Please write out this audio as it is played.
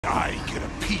I get a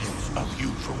piece of you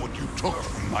for what you took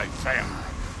from my family.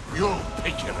 You'll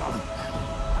pick it up.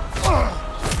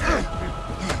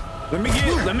 Let me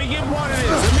get one of this.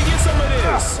 Let me get some of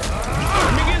this.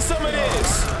 Let me get some of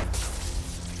this.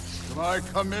 Can I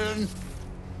come in?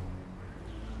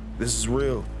 This is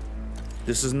real.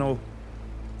 This is no.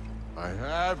 I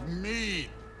have mead.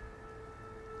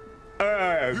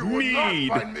 You would not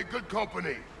find me good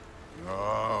company.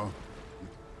 No.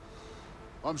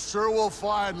 I'm sure we'll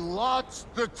find lots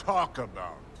to talk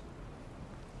about.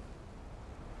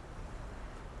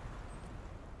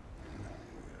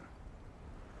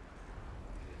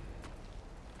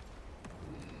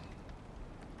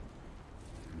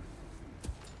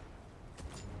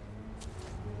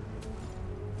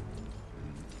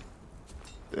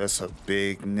 That's a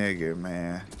big nigga,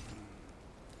 man.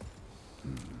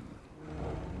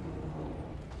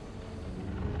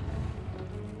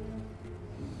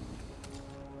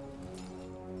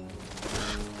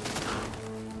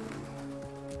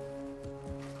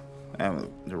 And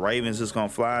the Ravens just gonna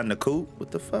fly in the coop?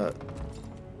 What the fuck?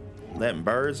 Letting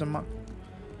birds in my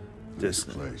This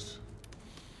place.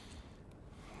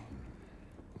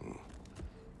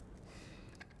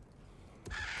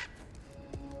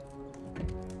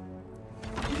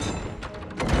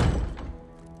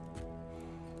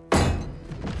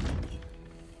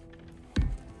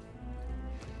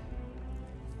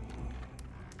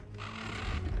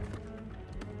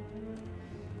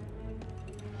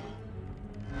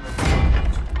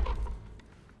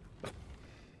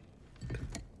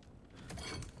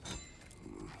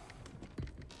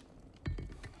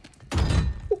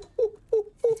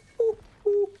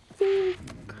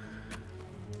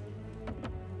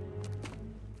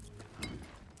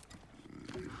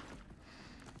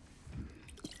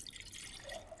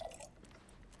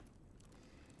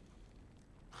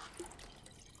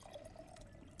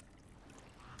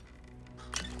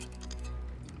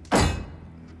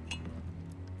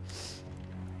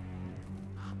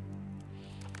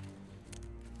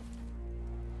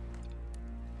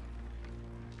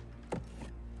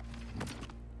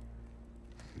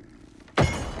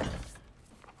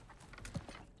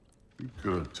 You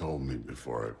could have told me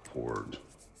before I poured.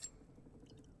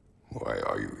 Why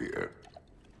are you here?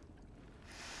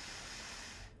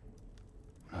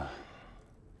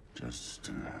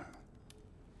 Just,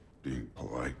 being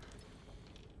polite.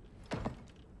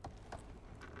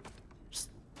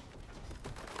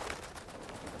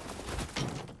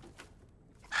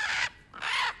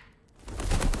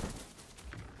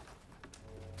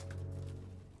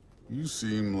 You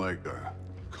seem like a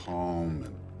calm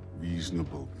and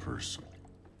reasonable person.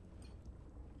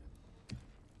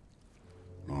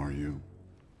 Are you?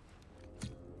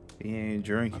 He ain't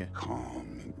drinking. A calm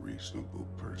and reasonable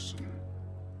person.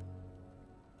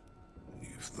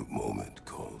 If the moment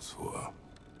calls for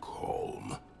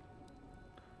calm.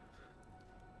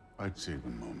 I'd say the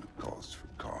moment calls for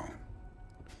calm.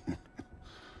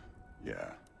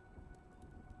 Yeah.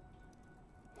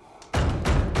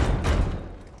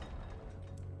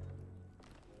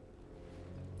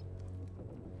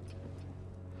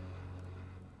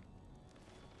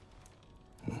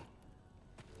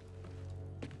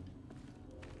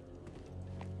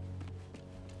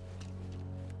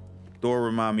 Thor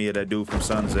remind me of that dude from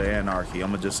Sons of Anarchy.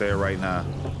 I'm gonna just say it right now.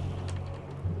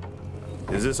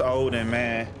 Is this Odin,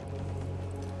 man?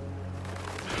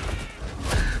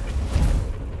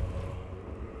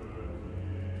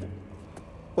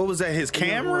 What was that, his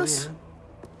cameras?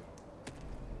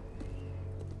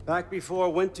 Back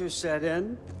before winter set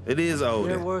in, It is Odin.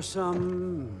 there were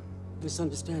some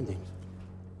misunderstandings.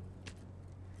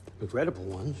 Regrettable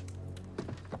ones.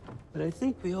 But I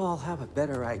think we all have a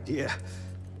better idea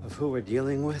of who we're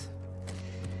dealing with.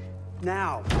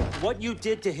 Now, what you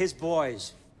did to his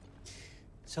boys.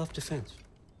 Self-defense.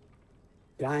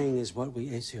 Dying is what we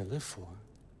Aesir live for.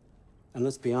 And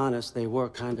let's be honest, they were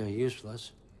kinda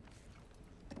useless.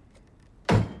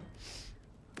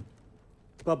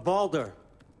 But Baldur,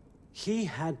 he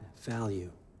had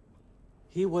value.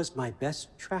 He was my best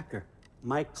tracker,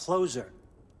 my closer.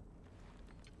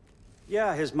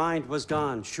 Yeah, his mind was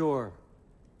gone, sure.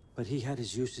 But he had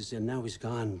his uses, and now he's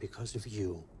gone because of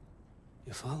you.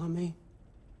 You follow me?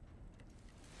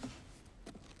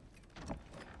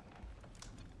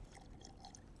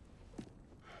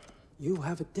 You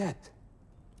have a debt.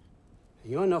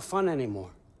 You're no fun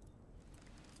anymore.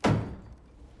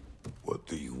 What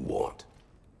do you want?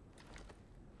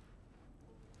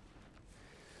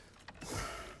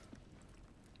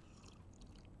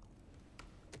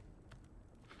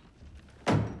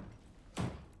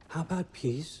 How about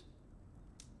peace?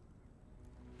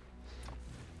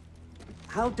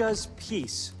 How how does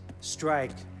peace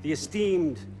strike the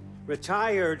esteemed,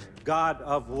 retired god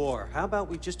of war? How about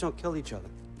we just don't kill each other?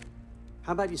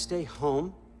 How about you stay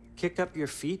home, kick up your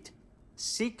feet,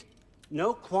 seek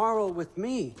no quarrel with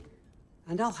me,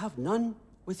 and I'll have none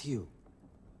with you.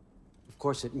 Of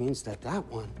course, it means that that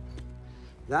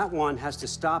one has to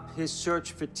stop his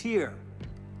search for Tyr.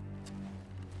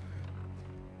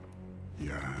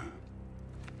 Yeah.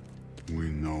 We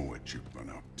know what you've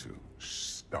been up to.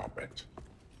 Stop it.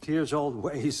 Tyr's old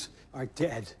ways are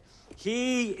dead.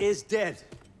 He is dead.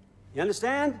 You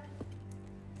understand?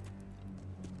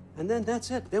 And then that's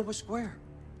it. Then we're square.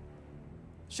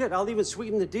 Shit, I'll even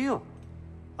sweeten the deal.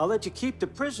 I'll let you keep the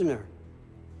prisoner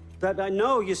that I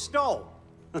know you stole.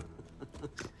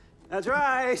 That's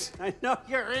right. I know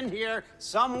you're in here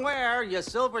somewhere, you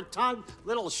silver-tongued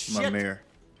little shit. Mimir.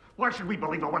 Why should we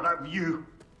believe a word out of you?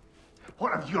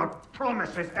 What have your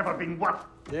promises ever been worth?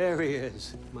 There he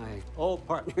is, my old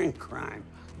partner in crime.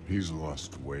 He's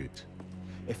lost weight.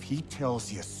 If he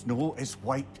tells you snow is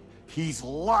white, he's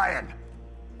lying.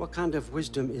 What kind of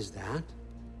wisdom is that?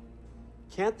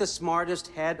 Can't the smartest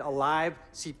head alive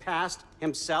see past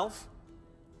himself?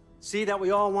 See that we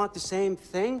all want the same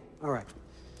thing? All right.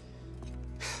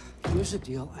 Here's a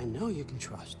deal I know you can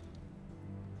trust.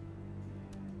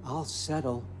 I'll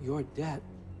settle your debt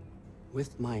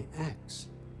with my ex.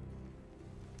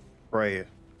 Freya.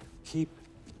 Keep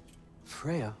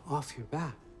Freya off your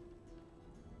back.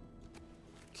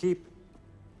 Keep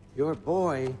your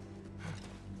boy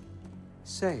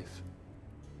safe.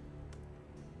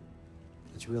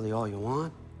 That's really all you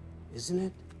want, isn't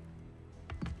it?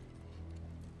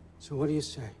 So what do you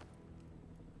say?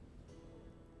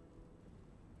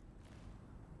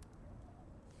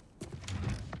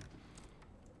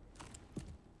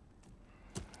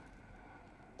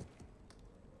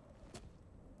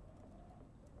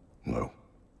 No.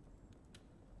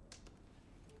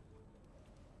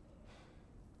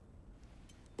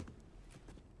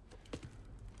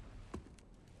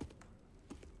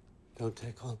 Don't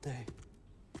take all day.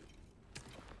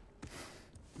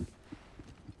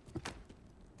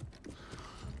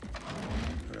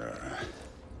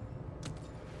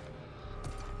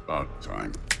 About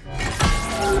time.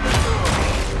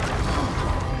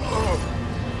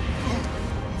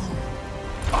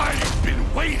 I've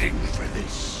been waiting for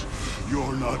this.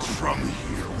 You're not from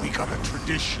here. We got a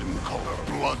tradition called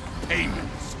blood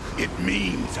payments. It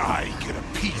means I get a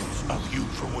piece of you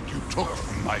for what you took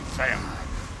from my family.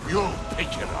 You'll pick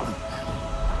it up.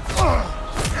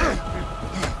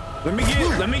 Let me get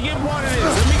one of this.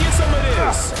 Let me get some of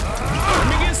this. Let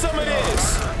me get some of this.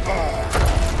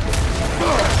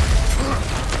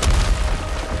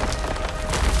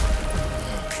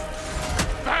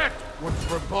 That was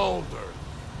for Baldur.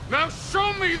 Now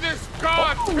show me this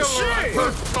god killer I shit.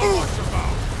 heard so much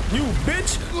about. You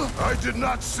bitch. I did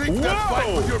not seek that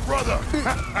fight with your brother.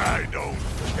 I don't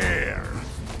care.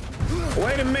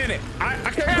 Wait a minute. I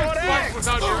can't call the axe.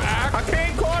 Without your axe. I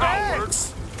can't call the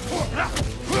axe.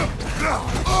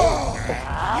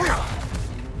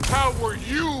 How were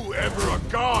you ever a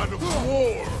god of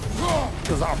war?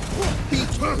 Cause I'll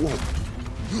beat you.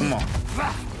 Come on.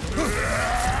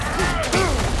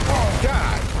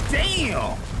 God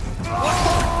damn.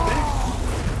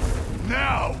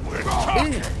 Now we're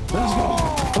talking. Let's go.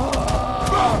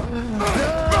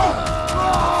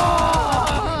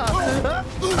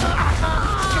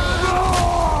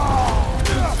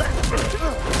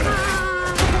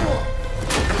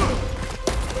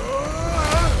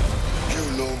 You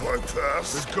know my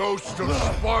past. The ghost of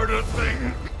Sparta thing.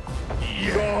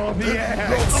 Yeah, the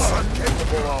axe. No I'm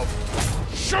capable of.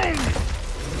 Show me.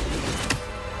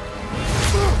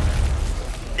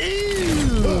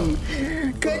 Ew.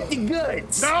 Cut the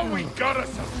guts. Now we got us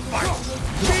a fight.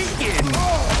 Bacon.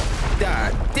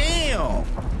 God damn.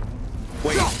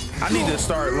 Wait, I need to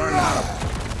start learning how to.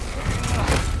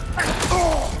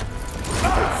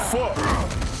 Fuck.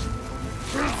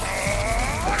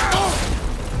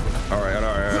 All right.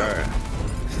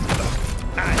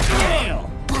 God damn.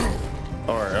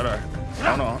 All right. Hold on.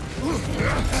 Come on.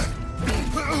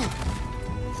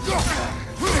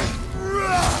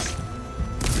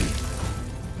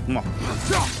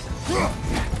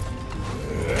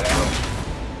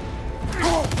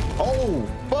 Oh,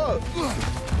 fuck.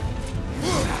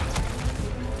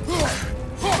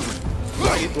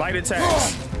 Light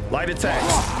attacks. Light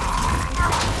attacks.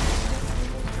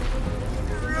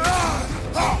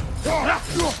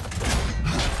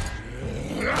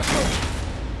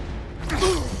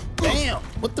 Damn,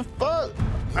 what the fuck?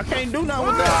 I can't do nothing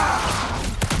with that.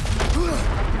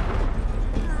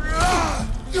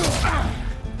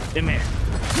 Come here.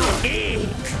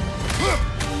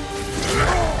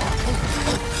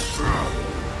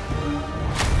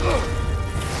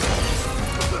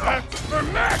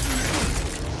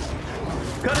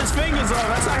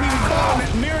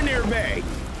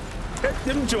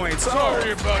 joints off.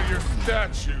 Sorry about your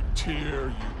statue, Tyr,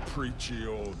 you preachy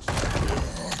old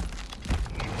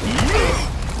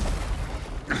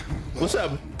What's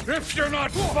up? If you're not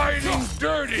fighting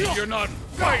dirty, you're not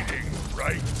fighting,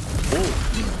 right?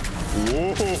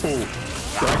 Whoa. Whoa.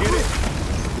 Did I get it?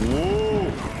 Whoa.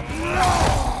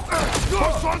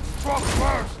 Your son struck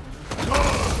first!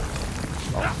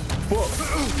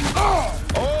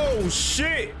 Oh,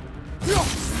 shit!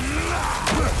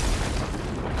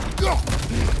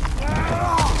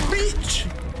 Bitch!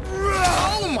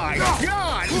 Oh my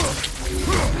god!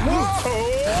 Whoa!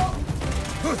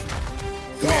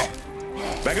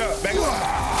 Back up, back up,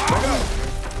 back up!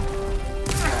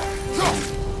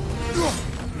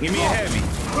 Give me a heavy.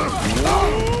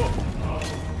 Whoa!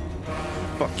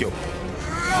 Fuck you.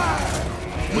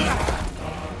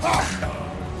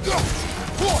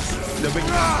 The big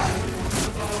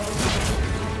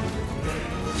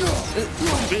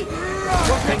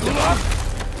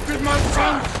Did my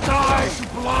son die to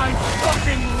blind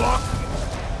fucking luck?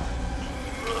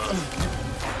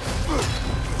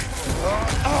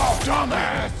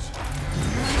 Dumbass!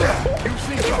 You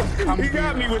think I'll come He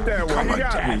got me with that one. Come He on,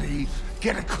 got me. Daddy.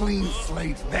 Get a clean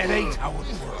slate. That ain't how it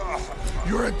works.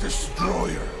 You're a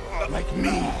destroyer, like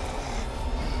me.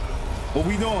 What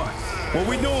we doing? What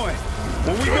we doing?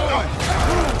 What we doing?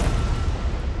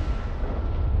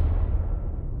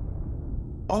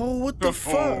 Oh, what the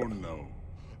fuck? Oh, no.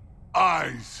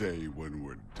 I say when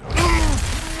we're done.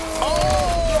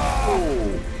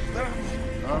 Oh!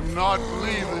 I'm not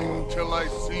leaving till I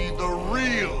see the real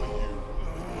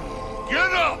you.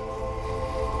 Get up!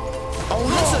 Oh,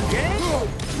 this a game?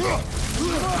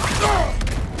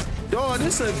 Dog,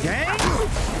 this a game?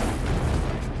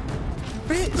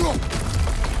 Bitch.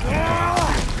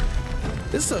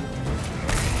 This a...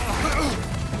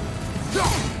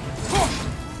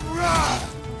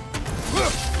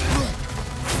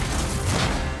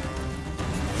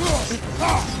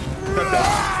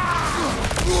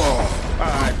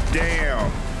 Ah,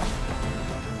 damn.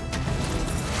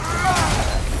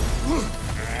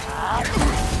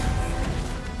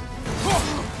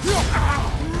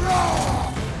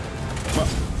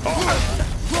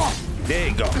 There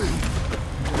you go.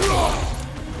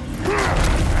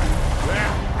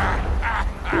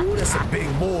 Ooh, that's a big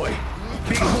boy.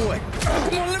 Big boy.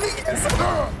 Come on, let me get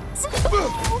some.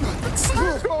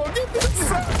 Psycho, get this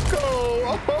psycho.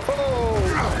 Oh.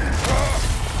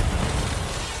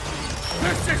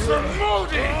 This is for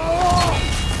Modi!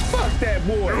 Fuck that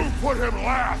boy. You put him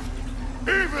last,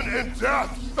 even in death.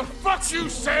 The fuck you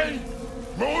say?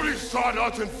 Modi sought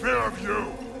out in fear of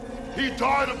you. He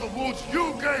died of the wounds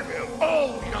you gave him.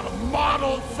 Oh, he got a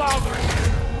model father.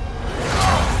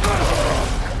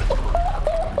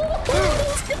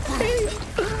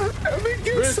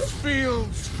 This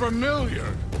feels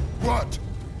familiar. What?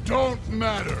 Don't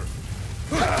matter.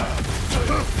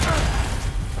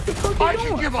 I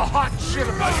can give a hot shit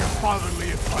about your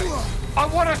fatherly advice. I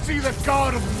want to see the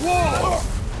god of war.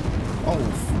 Oh,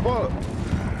 fuck.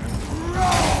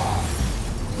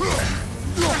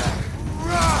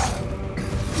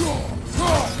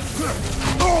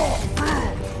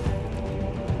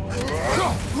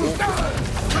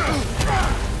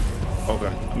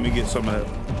 Okay, let me get some of that.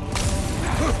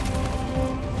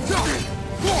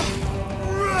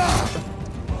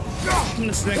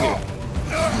 This nigga.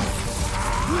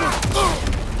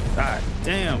 God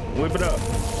damn, whip it up.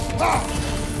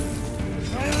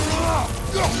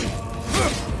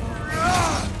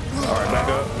 Alright, back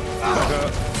up. Back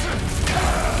up.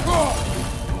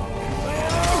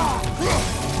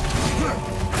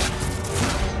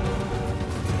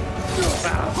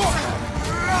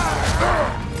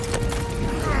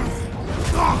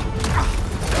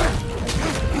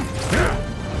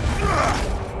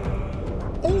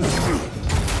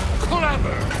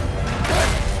 Clever.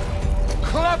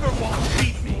 Clever won't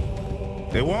beat me.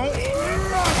 They won't?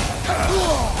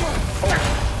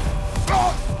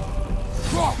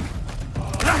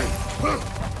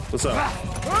 What's up?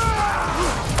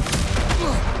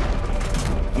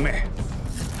 Man.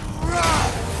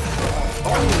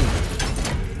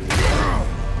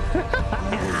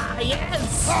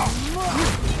 Yes!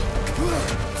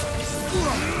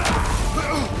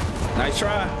 Nice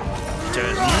try.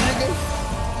 Just nigga.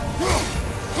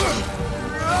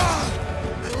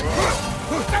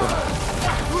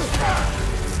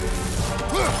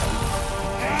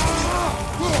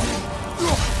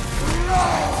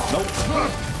 Nope.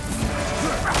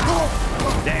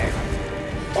 Damn.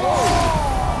 Oh.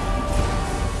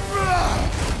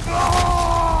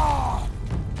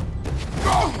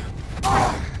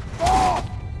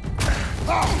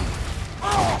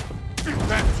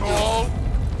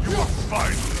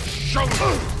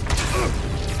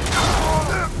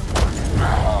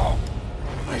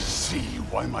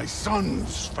 why my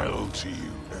sons fell to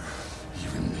you.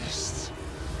 Even this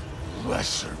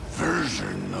lesser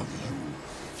version of you.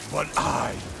 But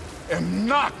I am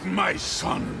not my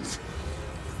sons.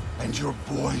 And your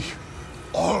boy,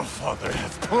 Allfather,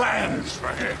 has plans for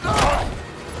him.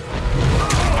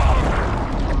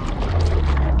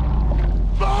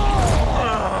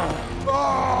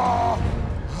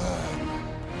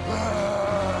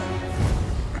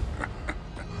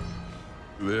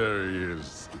 There he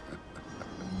is.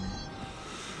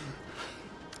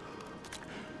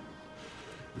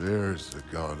 There's the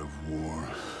god of war.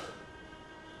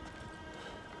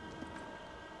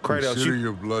 Kratos, Consider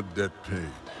your blood debt paid.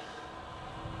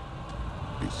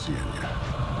 Be seeing you.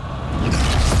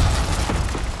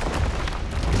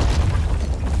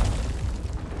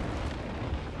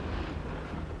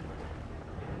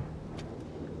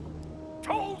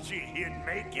 Told you he'd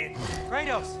make it.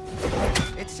 Kratos,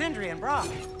 it's Sindri and Brock.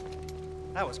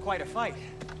 That was quite a fight.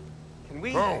 Can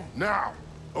we... Oh, now!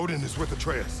 Odin is with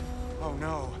Atreus. Oh,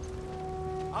 no.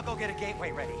 I'll go get a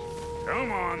gateway ready.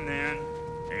 Come on, then.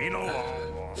 Ain't a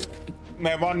long walk.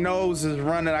 man, my nose is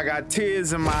running. I got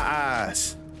tears in my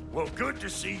eyes. Well, good to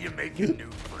see you making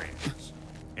new friends.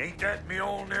 Ain't that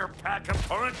Mjolnir pack a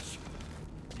punch?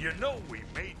 You know we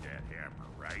made that hammer,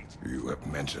 right? You have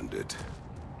mentioned it.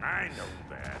 I know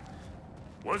that.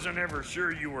 Wasn't ever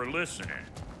sure you were listening.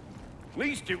 At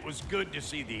least it was good to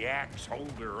see the axe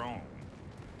hold her own.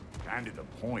 Kind of the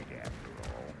point, after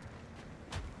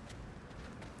all.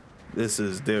 This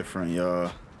is different,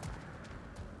 y'all.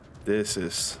 This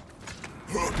is...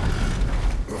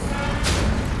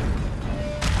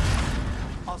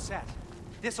 All set.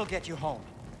 This'll get you home.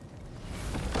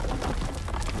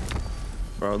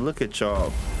 Bro, look at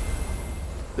y'all.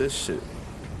 This shit.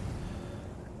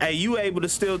 Hey, you able to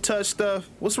still touch stuff?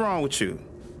 What's wrong with you?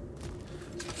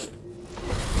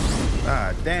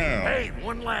 Ah, damn. Hey,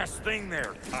 one last thing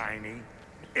there, Tiny.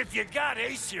 If you got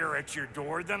Aesir at your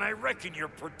door, then I reckon your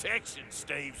protection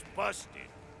stave's busted.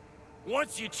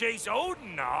 Once you chase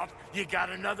Odin off, you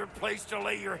got another place to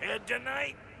lay your head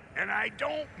tonight? And I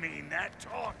don't mean that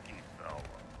talky fella.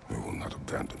 I will not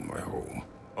abandon my home.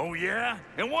 Oh yeah?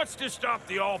 And what's to stop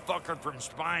the all-fucker from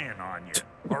spying on you?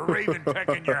 Or Raven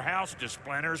pecking your house to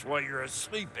splinters while you're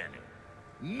asleep in it?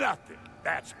 Nothing,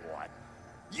 that's what.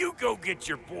 You go get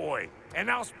your boy, and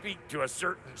I'll speak to a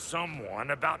certain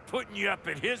someone about putting you up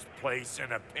at his place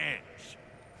in a pinch.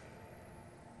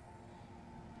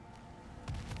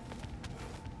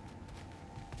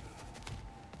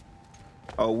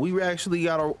 Oh, we actually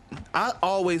got a... I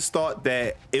always thought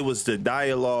that it was the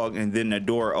dialogue and then the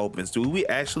door opens. Do we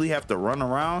actually have to run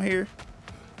around here?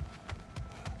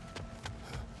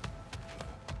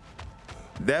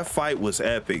 That fight was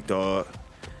epic, dog.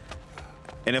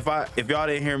 And if y'all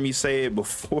didn't hear me say it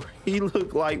before, he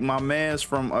looked like my man's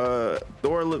from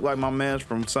Thor looked like my man's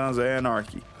from Sons of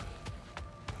Anarchy.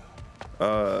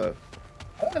 I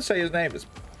want to say his name is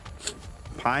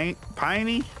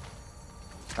Piney.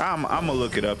 I'm gonna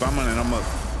look it up. I'm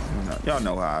gonna y'all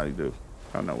know how I do.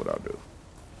 Y'all know what I'll do.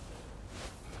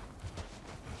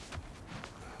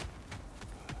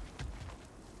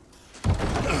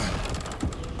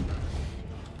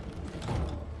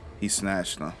 He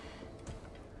snatched them.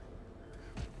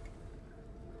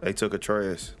 They took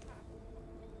Atreus.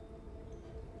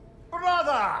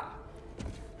 Brother!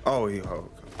 Oh, he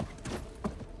okay.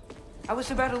 I was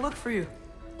about to look for you.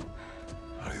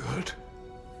 Are you hurt?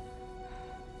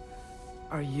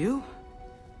 Are you?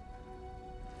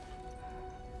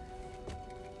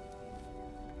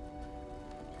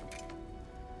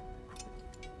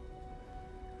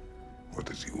 What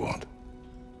does he want?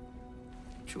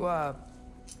 To,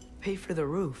 pay for the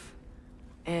roof.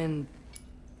 And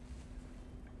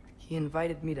he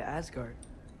invited me to Asgard.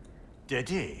 Did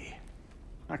he?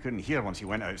 I couldn't hear once he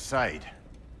went outside.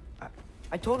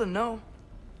 I told him no.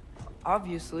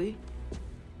 Obviously.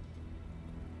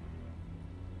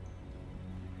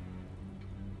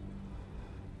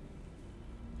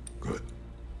 Good.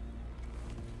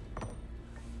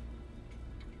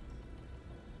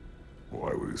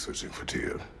 Why were you searching for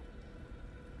Tyr?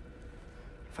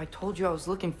 If I told you I was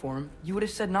looking for him, you would have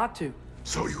said not to.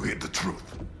 So you hid the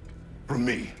truth from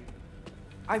me.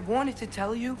 I wanted to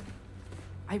tell you.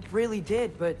 I really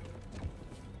did, but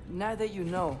now that you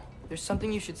know, there's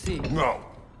something you should see. No.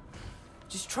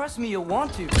 Just trust me, you'll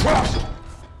want to. Trust!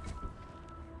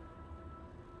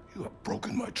 You have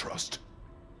broken my trust.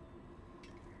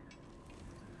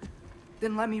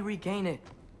 Then let me regain it.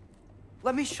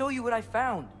 Let me show you what I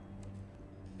found.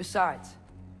 Besides,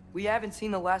 we haven't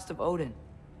seen the last of Odin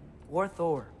or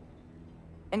Thor.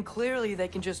 And clearly they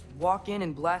can just walk in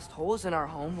and blast holes in our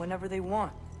home whenever they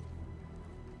want.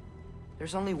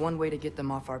 There's only one way to get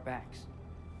them off our backs.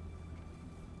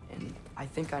 And I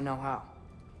think I know how.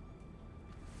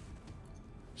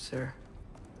 Sir.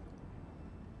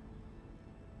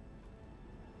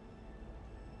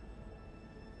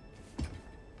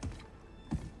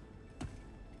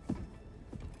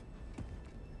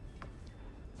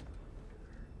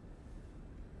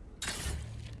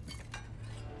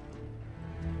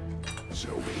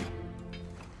 Show me.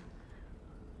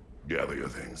 Gather your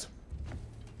things.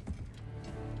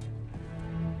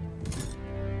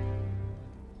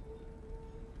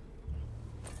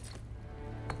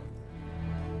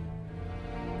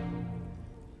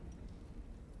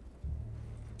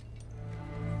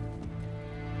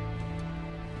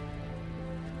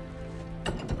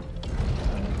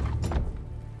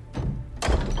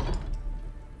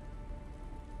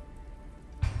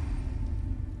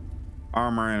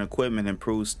 Armor and equipment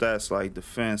improve stats like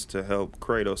defense to help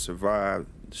Kratos survive,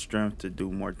 strength to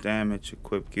do more damage,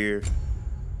 equip gear.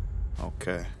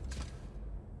 Okay.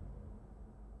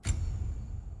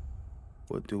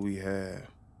 What do we have?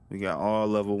 We got all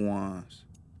level 1s.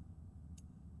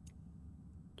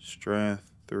 Strength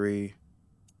 3.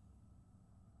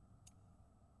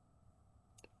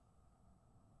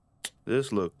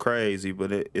 This look crazy,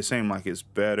 but it seemed like it's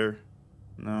better.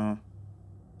 No.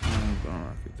 I'm gonna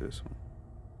rock at this one.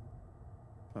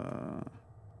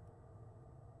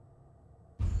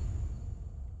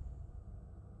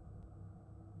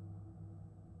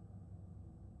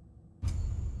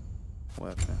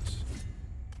 Weapons.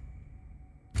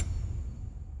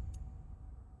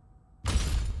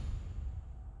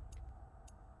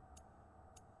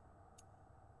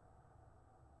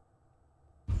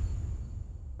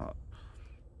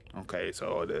 Okay,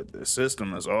 so the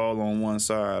system is all on one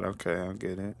side. Okay, I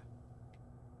get it.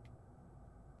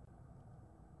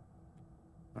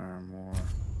 Learn more.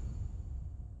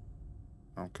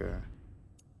 Okay.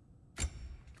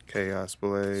 Chaos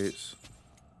blades.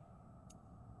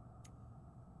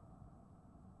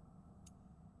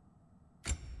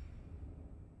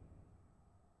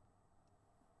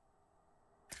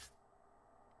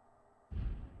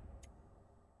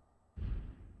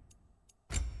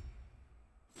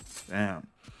 Damn.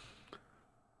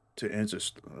 To enter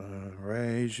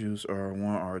rage, use R1,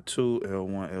 R2,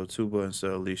 L1, L2 buttons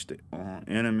to unleash on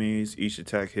enemies. Each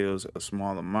attack heals a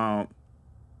small amount.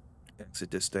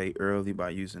 Exit the state early by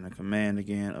using the command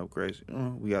again. Upgrades.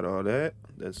 Oh, we got all that.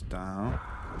 That's down.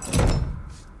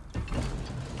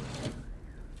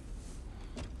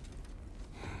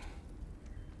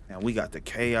 Now we got the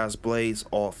Chaos Blades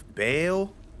off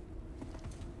bail.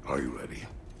 Are you ready?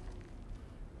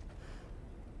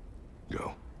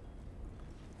 Go.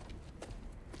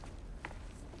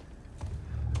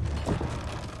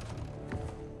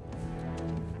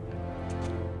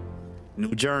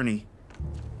 New journey.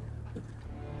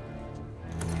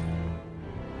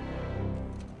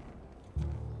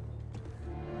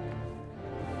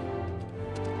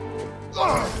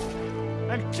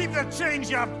 And keep the change,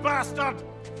 you bastard!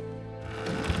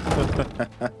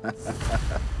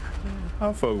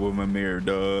 I fuck with my mirror,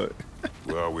 dog.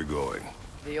 Where are we going?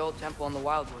 The old temple in the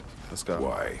Wildwoods. Let's go.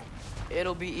 Why?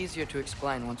 It'll be easier to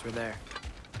explain once we're there.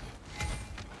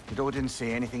 Did Odin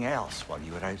say anything else while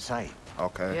you were outside?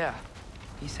 Okay. Yeah.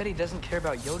 He said he doesn't care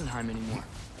about Jotunheim anymore.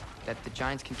 That the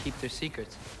giants can keep their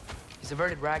secrets. He's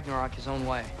averted Ragnarok his own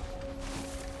way.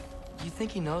 Do you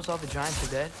think he knows all the giants are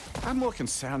dead? I'm more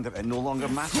concerned that it no longer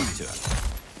matters to him.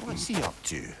 What's he up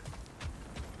to?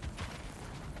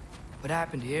 What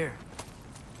happened here?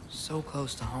 So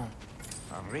close to home.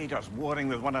 Our raiders warring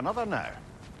with one another now.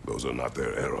 Those are not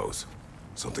their arrows.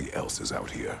 Something else is out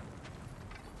here.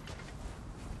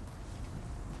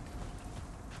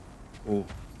 Ooh.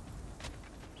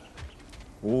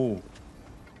 Ooh.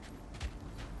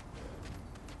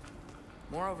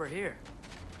 More over here.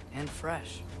 And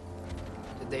fresh.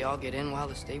 Did they all get in while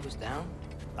the state was down?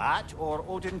 That, or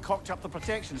Odin cocked up the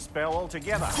protection spell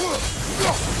altogether.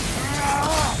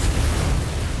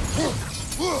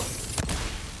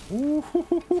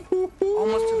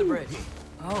 Almost to the bridge.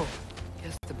 Oh,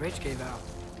 guess the bridge gave out.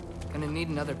 Gonna need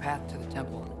another path to the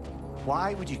temple.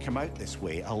 Why would you come out this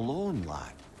way alone,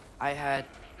 lad? I had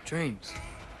dreams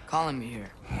calling me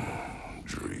here.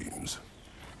 Dreams.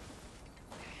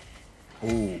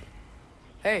 Ooh.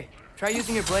 Hey, try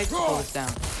using your blade to pull this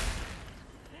down.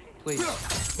 Please.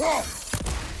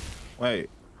 Wait.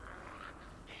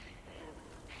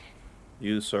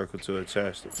 Use circle to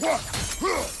attach it.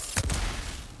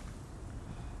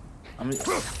 I mean,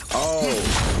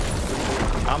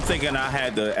 oh. I'm thinking I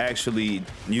had to actually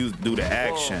do the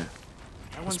action. That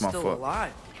That's one's my still fault.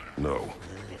 alive. No.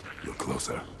 Look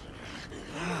closer.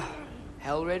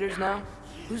 Hell Raiders now?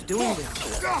 Who's doing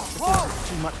this? Whoa!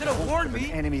 Too much Could have warned me.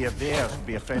 an enemy of theirs would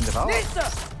be a friend of ours.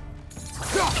 Nista!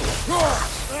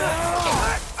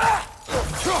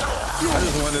 I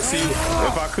just wanted to see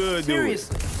if I could do it.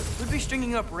 Seriously, we'd be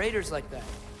stringing up raiders like that.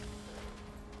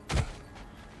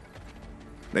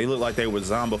 They look like they were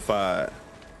zombified.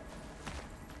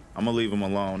 I'm gonna leave them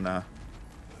alone now.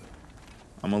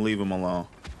 I'm gonna leave them alone.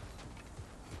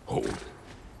 Hold.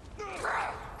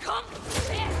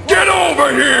 Get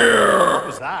over here! What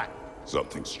was that?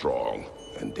 Something strong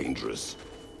and dangerous.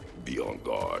 Be on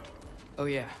guard. Oh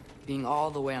yeah, being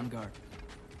all the way on guard.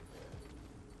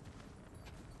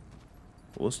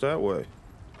 What's that way?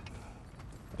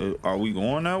 Are we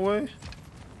going that way?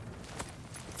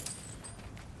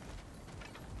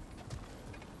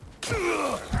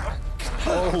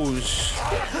 Oh sh!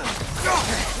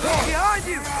 Behind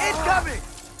you! Incoming!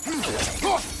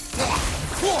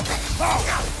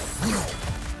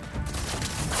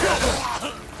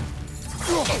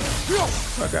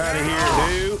 Fuck out of here,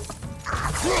 dude!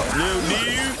 Little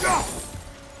dude!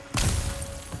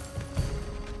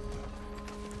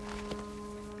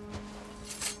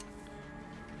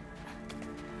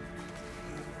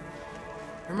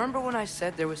 Remember when I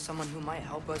said there was someone who might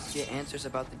help us get answers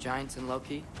about the giants and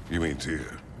Loki? You mean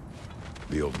Tyr,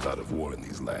 the old god of war in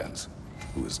these lands,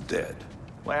 who is dead?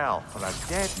 Well, for a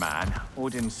dead man,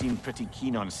 Odin seemed pretty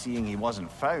keen on seeing he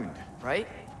wasn't found. Right?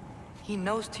 He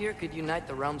knows Tyr could unite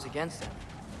the realms against him.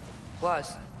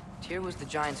 Plus, Tyr was the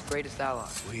giants' greatest ally.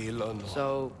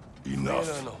 So,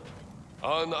 Enough.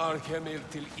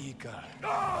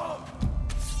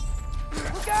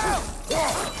 Look out!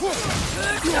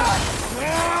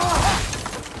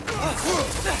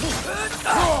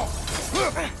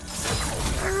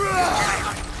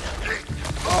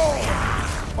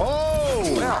 Oh!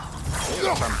 Well, they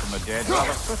come from the dead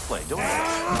rather swiftly, don't they?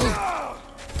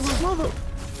 Mother!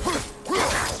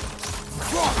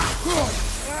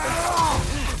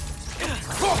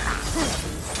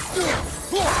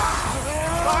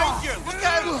 Behind you! Look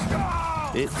out!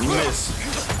 It missed.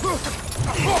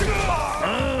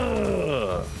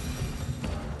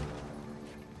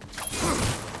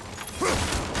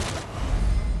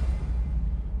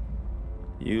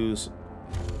 Use,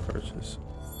 purchase.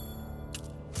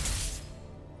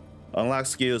 Unlock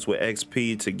skills with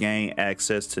XP to gain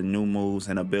access to new moves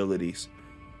and abilities.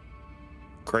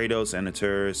 Kratos and the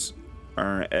terrorists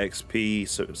earn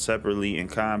XP separately in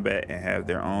combat and have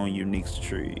their own unique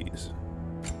trees.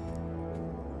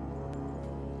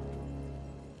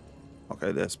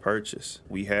 Okay, that's purchase.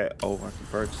 We had, oh, I can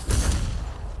purchase it.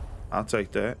 I'll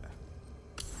take that.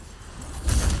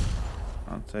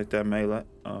 I'll take that melee.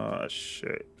 Oh,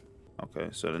 shit. Okay,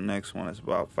 so the next one is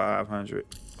about 500.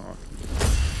 Oh.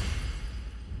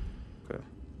 Okay.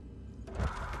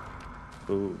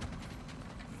 Cool.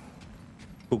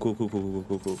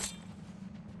 Cool.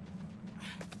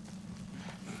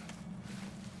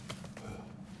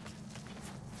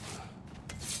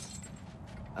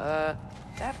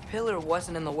 That pillar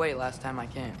wasn't in the way last time I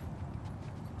came.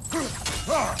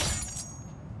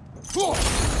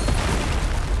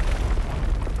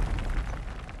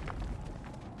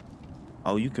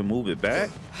 Oh, you can move it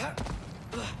back?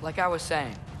 Like I was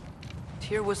saying,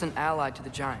 Tyr was an ally to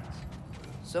the giants,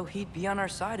 so he'd be on our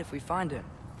side if we find him.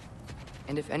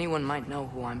 And if anyone might know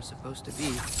who I'm supposed to be,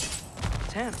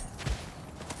 it's him.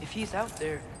 If he's out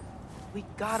there, we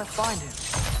gotta find him.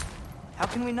 How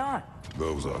can we not?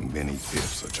 Those are many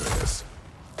ifs, such as.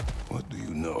 What do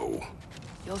you know?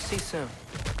 You'll see soon.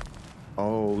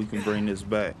 Oh, we can bring this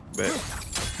back.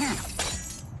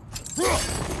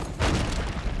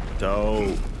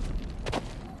 Dope.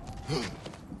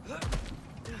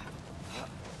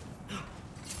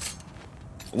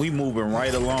 We moving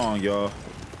right along, y'all.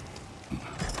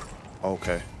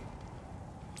 Okay.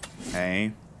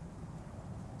 Aim.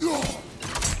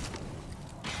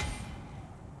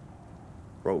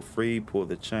 Rope free, pull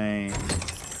the chain.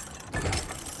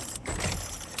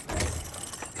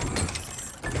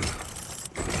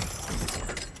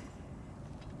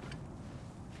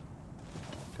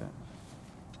 Okay.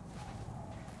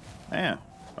 Damn. All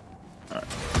right.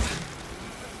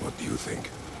 What do you think?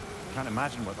 Can't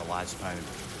imagine what the lad's found,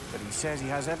 but he says he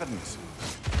has evidence.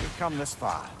 We've come this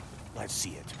far. Let's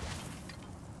see it.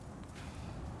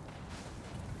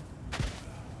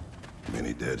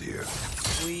 Many dead here.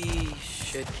 We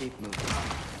should keep moving.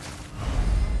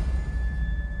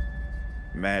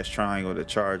 Mash triangle to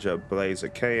charge up Blaze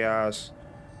of Chaos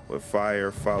with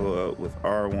fire, follow up with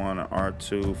R1 and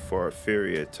R2 for a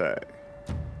Fury attack.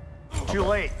 Too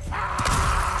late.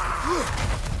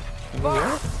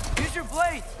 Fuck! Use your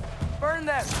blades! Burn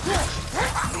them!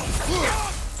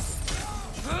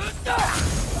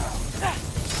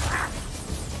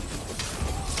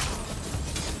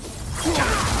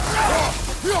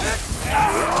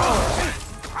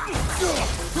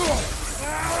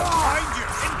 Behind you!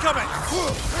 Incoming!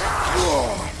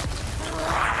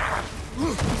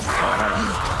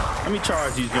 Let me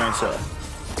charge these joints up.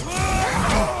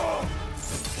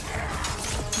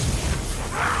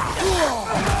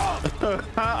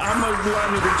 How much do I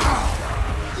need to?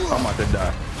 I'm about to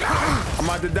die. I'm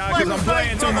about to die because I'm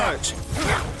playing too much.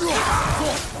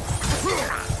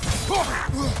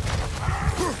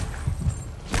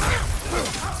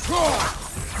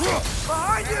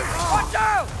 Behind you! Watch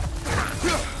out!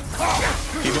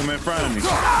 Keep him in front of me.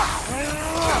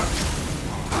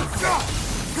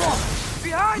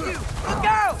 Behind you! Look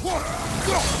out!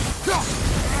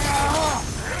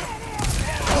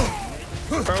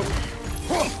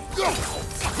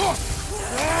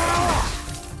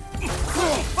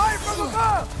 Fire from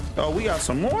above! Oh, we got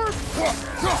some more?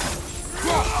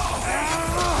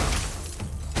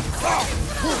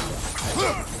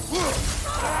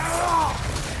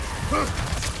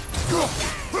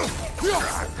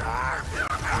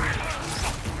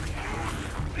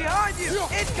 Behind you!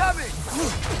 Incoming!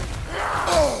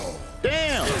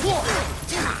 Damn!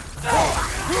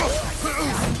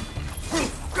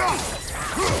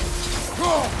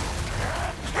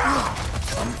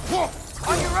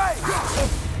 On your right!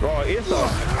 Oh, it's a...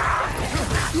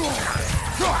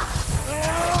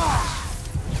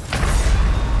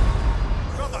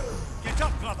 Brother! Get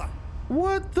up, brother!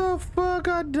 What the fuck?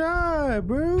 I died,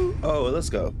 bro. Oh, let's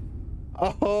go.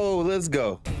 Oh, let's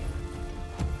go.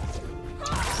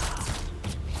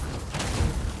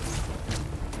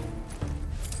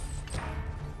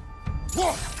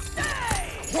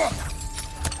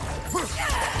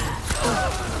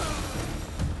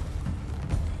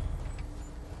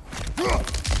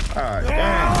 Alright,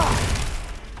 dang.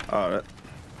 Oh, that...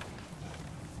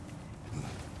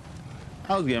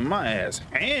 I was getting my ass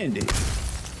handed.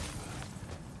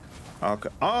 Okay.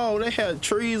 Oh, they had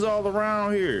trees all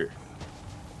around here.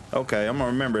 Okay, I'm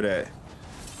gonna remember that.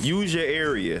 Use your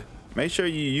area. Make sure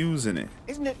you're using it.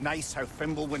 Isn't it nice how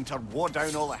Fimbulwinter wore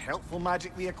down all the helpful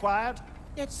magic we acquired?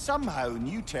 Yet somehow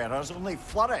new terrors only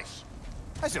flourish.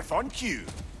 As if on cue.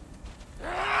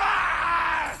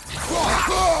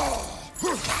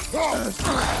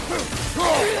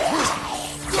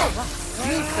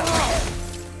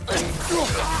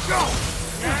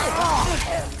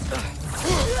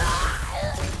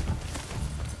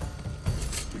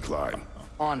 Recline.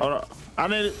 On. Hold on. I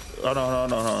need it. Oh,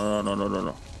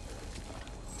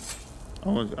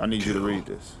 no. I need you to read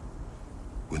this.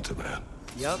 Winterman.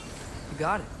 Yup, you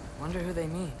got it. Wonder who they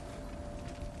mean.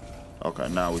 Okay,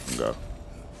 now we can go.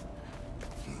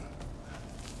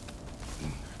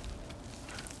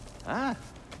 Ah,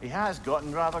 he has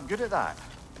gotten rather good at that.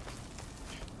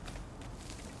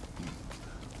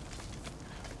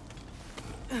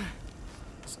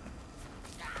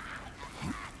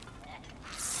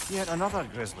 Yet another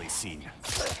grisly scene.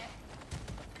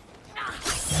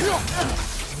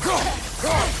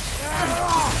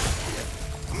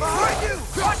 Behind you!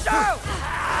 Watch out!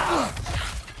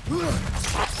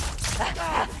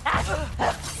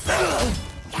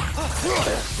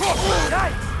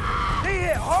 Nice! They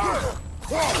hit hard!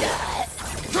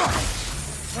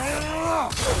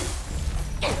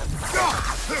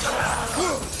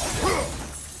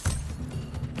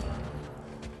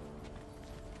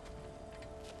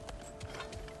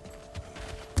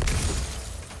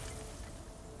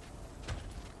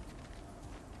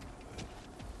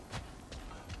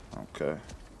 Okay.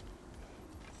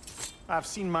 I've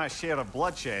seen my share of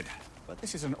bloodshed, but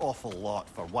this is an awful lot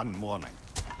for one morning.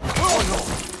 Oh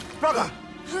no! Brother!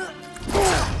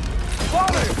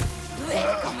 Father!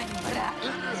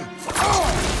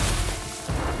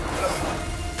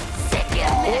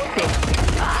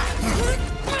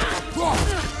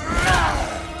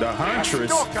 The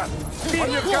Huntress. Be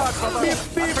on your guard, brother!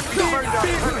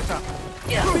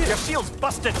 Your shield's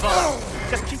busted, brother!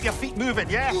 Just keep your feet moving,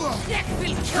 yeah?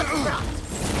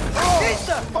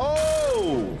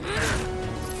 Oh!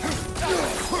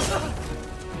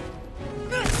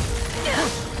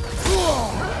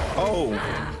 Oh!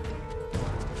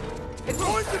 It's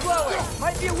going to blow it!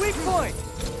 Might be a weak point!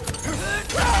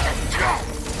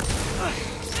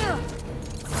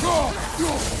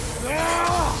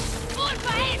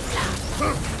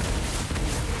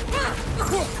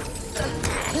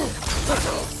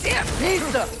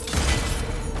 Pizza!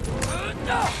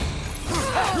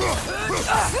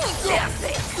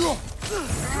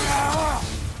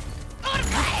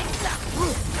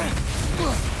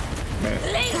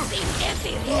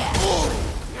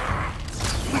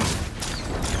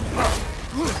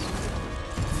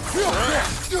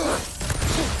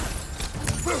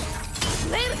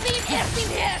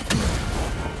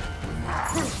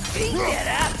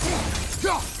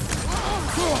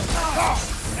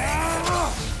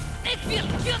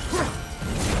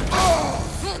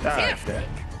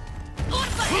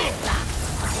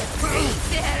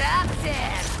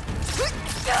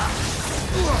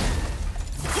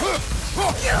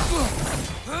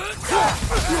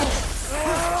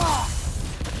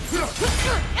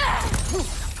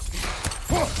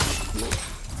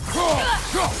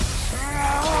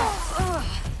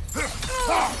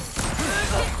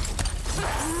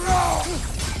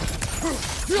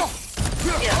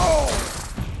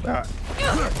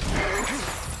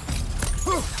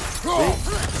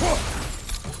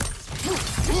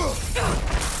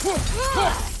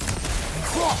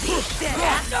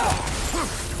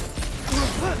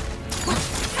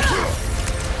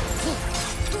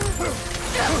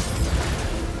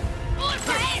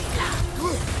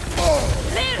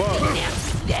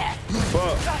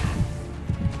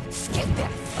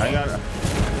 I gotta.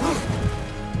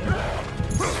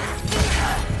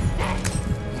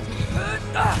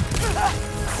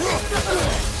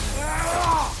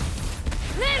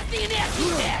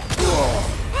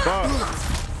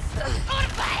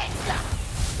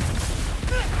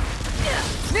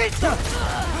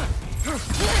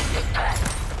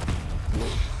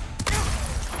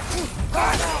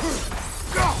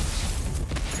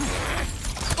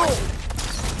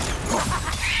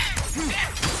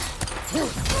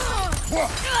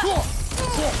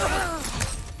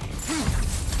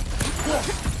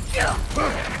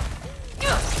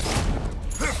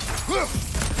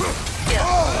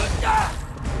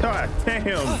 God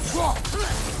damn.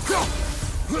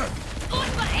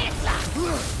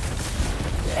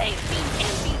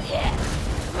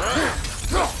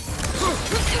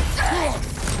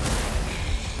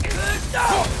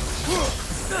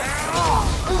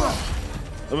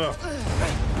 Come on.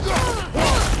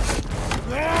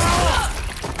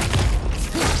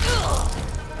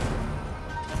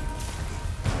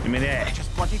 Give me that.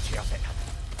 Just bloody tears it.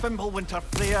 Fimbulwinter,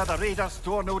 Freya, the raiders,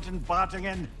 Thor, Odin barging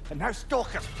in, and now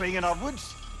stalkers preying in our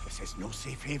woods. This is no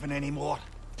safe haven anymore.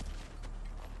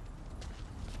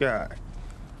 God.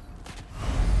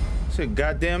 It's a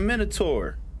goddamn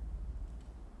Minotaur.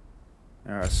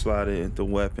 Alright, slide it into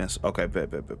weapons. Okay, bet.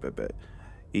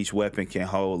 Each weapon can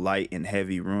hold light and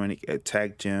heavy runic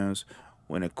attack gems.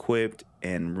 When equipped,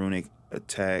 and runic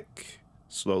attack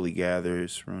slowly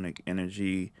gathers runic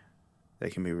energy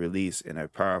that can be released in a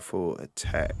powerful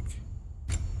attack.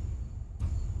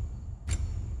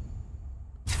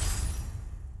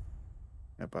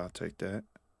 Yep, I'll take that.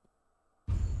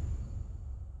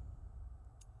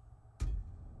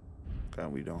 Okay,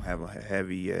 we don't have a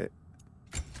heavy yet.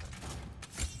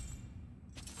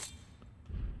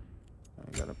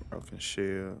 I got a broken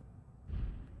shield.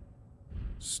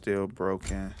 Still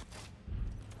broken.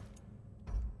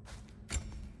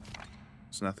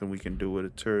 There's nothing we can do with a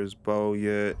tourist bow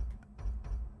yet.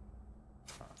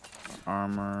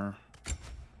 Armor.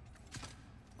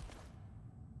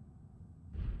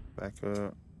 Back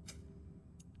up.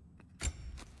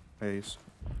 Base.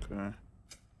 Okay.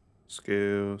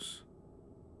 Skills.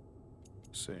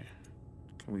 Let's see.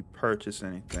 Can we purchase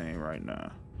anything right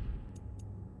now?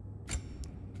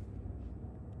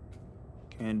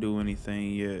 Can't do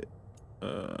anything yet.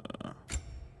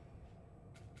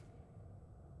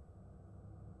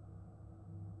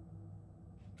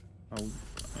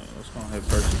 Let's go ahead and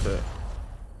purchase that.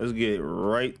 Let's get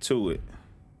right to it.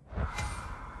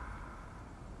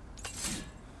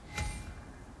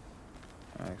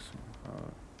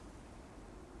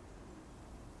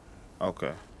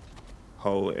 Okay.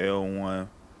 Hold L1.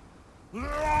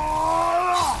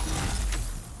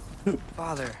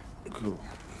 Father, Cool.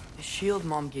 the shield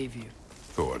Mom gave you.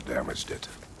 Thor damaged it.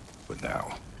 But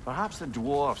now, Perhaps the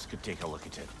dwarves could take a look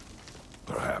at it.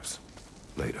 perhaps,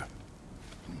 later.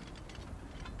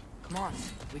 Come on,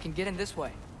 we can get in this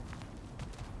way.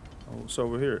 Oh, it's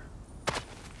over here.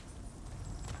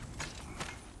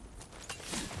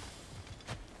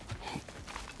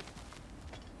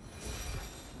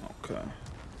 Okay.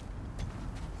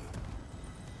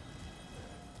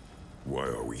 Why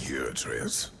are we here,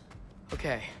 Atreus?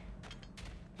 Okay.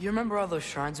 You remember all those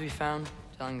shrines we found,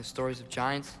 telling the stories of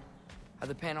giants? How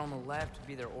the panel on the left would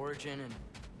be their origin, and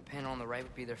the panel on the right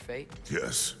would be their fate?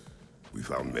 Yes, we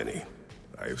found many.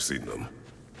 I have seen them.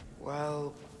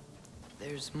 Well,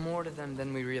 there's more to them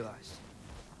than we realized.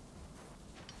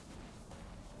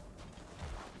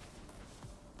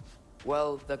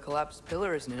 Well, the collapsed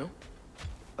pillar is new,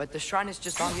 but the shrine is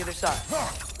just on the other side.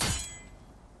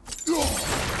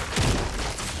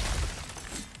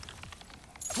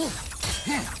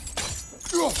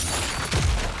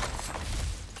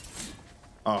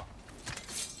 Oh.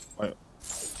 Wait.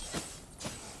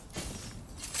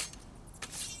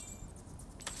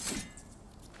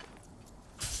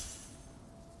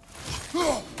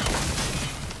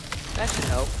 That should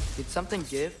help. Did something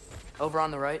give? Over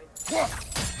on the right?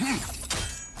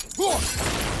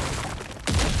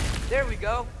 There we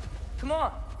go. Come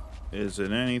on. Is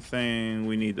it anything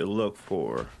we need to look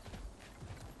for?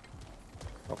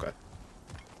 Okay.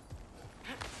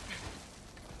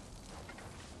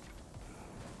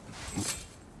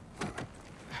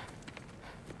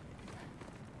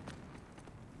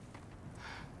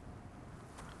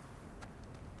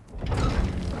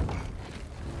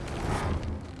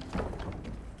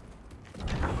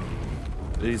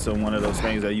 These are one of those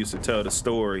things that used to tell the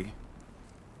story.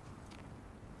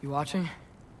 You watching?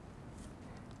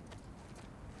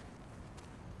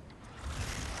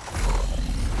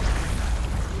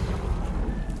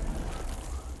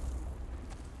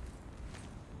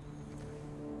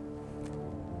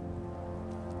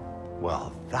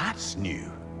 Well, that's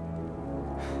new.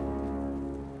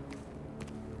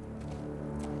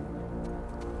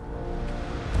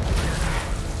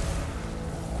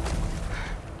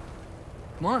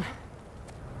 Come on.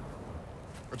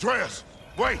 Atreus,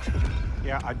 wait!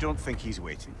 Yeah, I don't think he's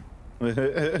waiting.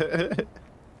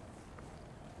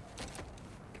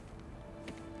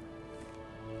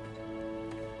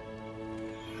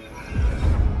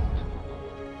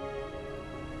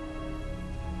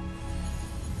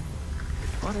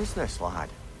 What is this, lad?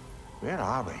 Where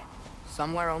are we?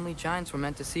 Somewhere only giants were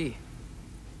meant to see.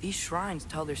 These shrines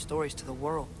tell their stories to the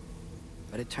world.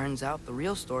 But it turns out the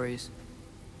real stories,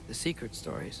 the secret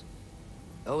stories,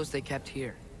 those they kept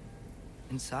here,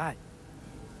 inside.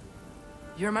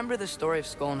 You remember the story of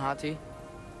Skull and Hati,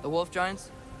 the wolf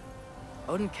giants?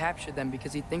 Odin captured them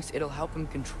because he thinks it'll help him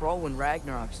control when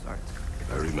Ragnarok starts.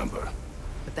 I remember.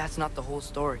 But that's not the whole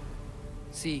story.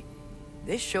 See,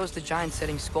 this shows the giants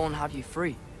setting Skull and Hati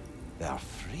free. They're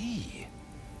free.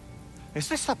 Is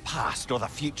this the past or the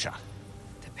future?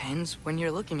 Depends when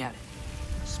you're looking at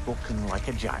it. Spoken like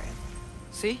a giant.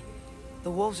 See? The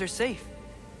wolves are safe.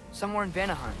 Somewhere in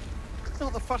Vanaheim.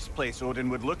 Not the first place Odin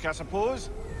would look, I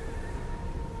suppose.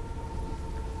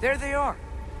 There they are,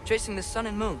 chasing the sun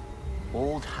and moon.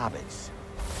 Old habits.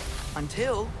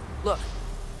 Until, look,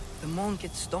 the moon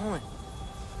gets stolen.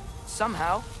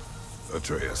 Somehow.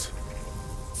 Atreus.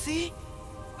 See?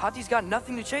 Hati's got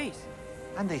nothing to chase.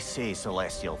 And they say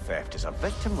celestial theft is a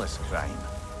victimless crime.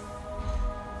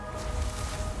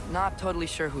 Not totally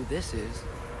sure who this is,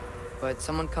 but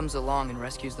someone comes along and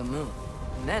rescues the moon.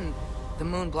 And then, the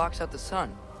moon blocks out the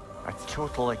sun. A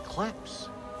total eclipse.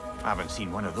 I haven't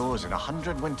seen one of those in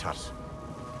 100 winters.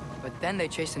 But then they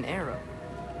chase an arrow,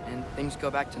 and things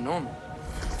go back to normal.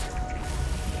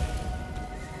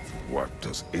 What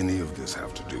does any of this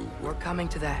have to do We're with... coming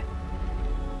to that.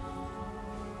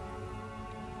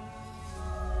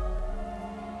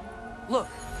 Look,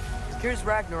 here's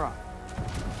Ragnarok.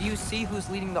 Do you see who's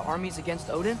leading the armies against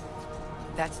Odin?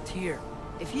 That's Tyr.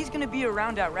 If he's gonna be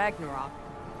around at Ragnarok,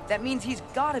 that means he's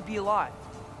gotta be alive.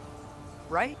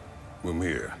 Right?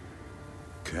 Mimir,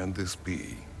 can this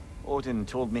be? Odin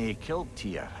told me he killed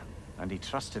Tyr, and he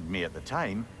trusted me at the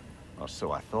time, or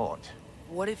so I thought.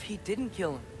 What if he didn't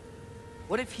kill him?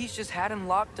 What if he's just had him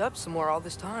locked up somewhere all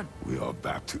this time? We are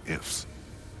back to ifs.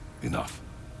 Enough.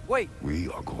 Wait, We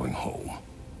are going home.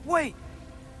 wait!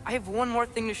 I have one more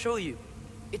thing to show you.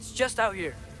 It's just out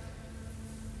here.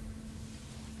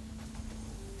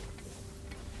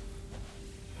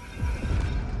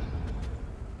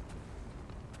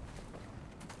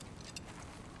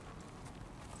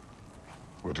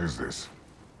 What is this?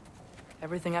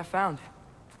 Everything I found.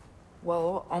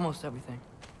 Well, almost everything.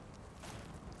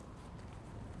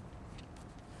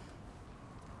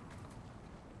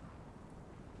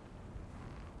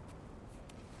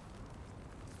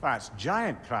 That's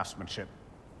giant craftsmanship.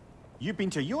 You've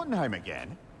been to Jotunheim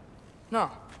again?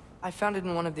 No, I found it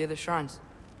in one of the other shrines.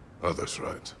 Other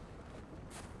shrines.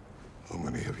 How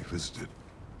many have you visited?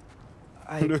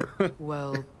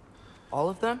 Well, all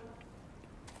of them?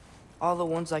 All the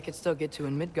ones I could still get to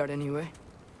in Midgard anyway.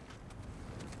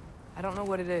 I don't know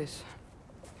what it is.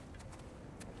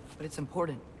 But it's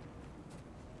important.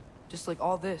 Just like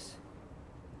all this.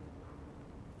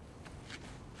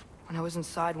 When I was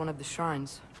inside one of the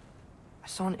shrines, I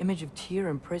saw an image of Tyr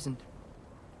imprisoned.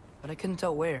 But I couldn't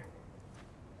tell where.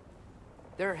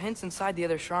 There are hints inside the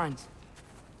other shrines.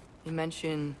 They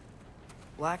mention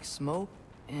black smoke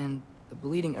and the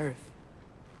bleeding earth.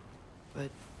 But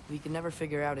we could never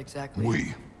figure out exactly.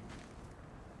 We.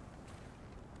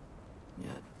 Yeah,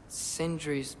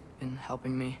 Sindri's been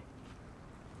helping me.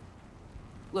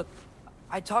 Look,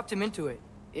 I talked him into it.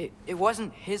 It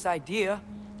wasn't his idea.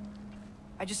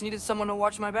 I just needed someone to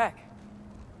watch my back.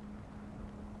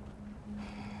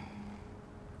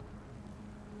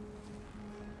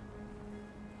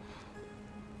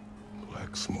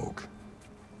 Black smoke.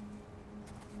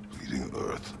 Bleeding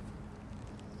earth.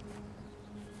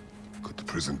 Could the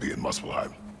prison be in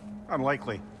Muspelheim?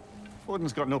 Unlikely.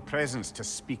 Odin's got no presence to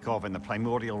speak of in the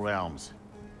primordial realms.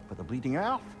 But the bleeding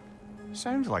earth?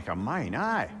 Sounds like a mine,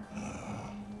 aye.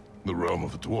 The realm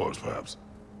of the dwarves, perhaps.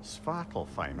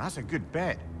 Svartalfheim, that's a good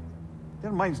bet.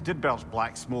 Their mines did belch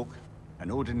black smoke,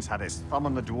 and Odin's had his thumb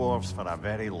on the dwarves for a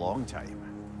very long time.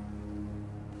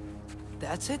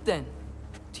 That's it then.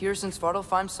 Tyr's in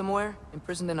Svartalfheim somewhere,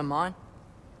 imprisoned in a mine.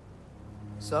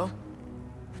 So,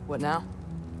 what now?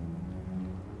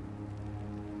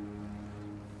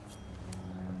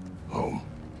 Home.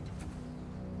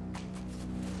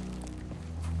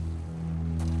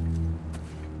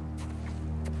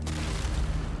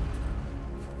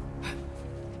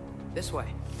 This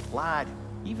way. Lad,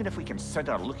 even if we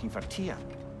consider looking for Tyr,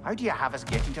 how do you have us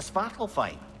getting to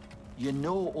Svartalfheim? You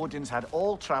know Odin's had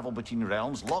all travel between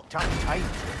realms locked up tight.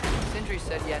 Sindri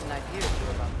said he had an idea or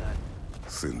two about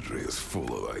that. Sindri is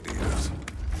full of ideas.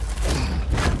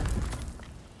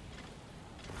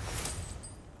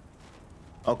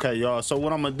 Okay, y'all. So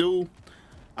what I'm gonna do?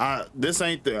 This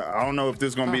ain't the. I don't know if this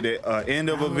is gonna be the end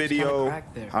of a video.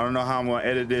 I don't know how I'm gonna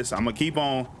edit this. I'm gonna keep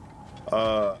on.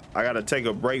 I gotta take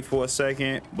a break for a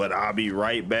second, but I'll be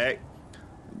right back.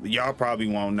 Y'all probably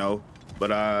won't know,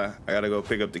 but I gotta go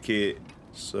pick up the kid.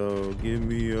 So give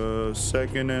me a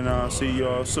second, and I'll see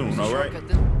y'all soon. All right.